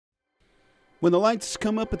When the lights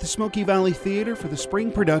come up at the Smoky Valley Theater for the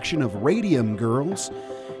spring production of Radium Girls,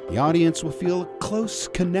 the audience will feel a close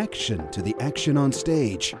connection to the action on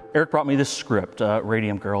stage. Eric brought me this script,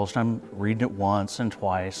 Radium Girls, and I'm reading it once and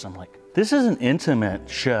twice. I'm like, this is an intimate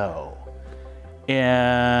show.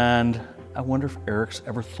 And I wonder if Eric's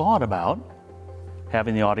ever thought about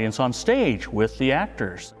having the audience on stage with the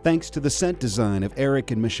actors. Thanks to the set design of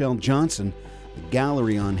Eric and Michelle Johnson, the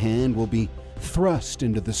gallery on hand will be thrust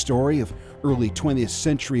into the story of early 20th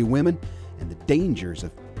century women and the dangers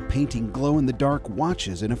of painting glow-in-the-dark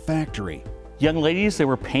watches in a factory. Young ladies, they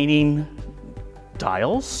were painting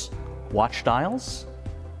dials, watch dials,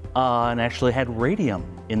 and actually had radium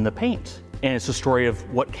in the paint. And it's a story of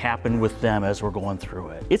what happened with them as we're going through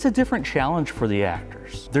it. It's a different challenge for the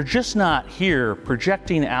actors. They're just not here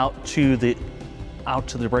projecting out to the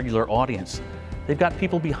regular audience. They've got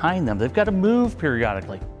people behind them. They've got to move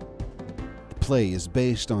periodically. The play is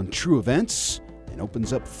based on true events and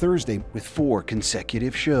opens up Thursday with 4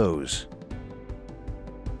 consecutive shows.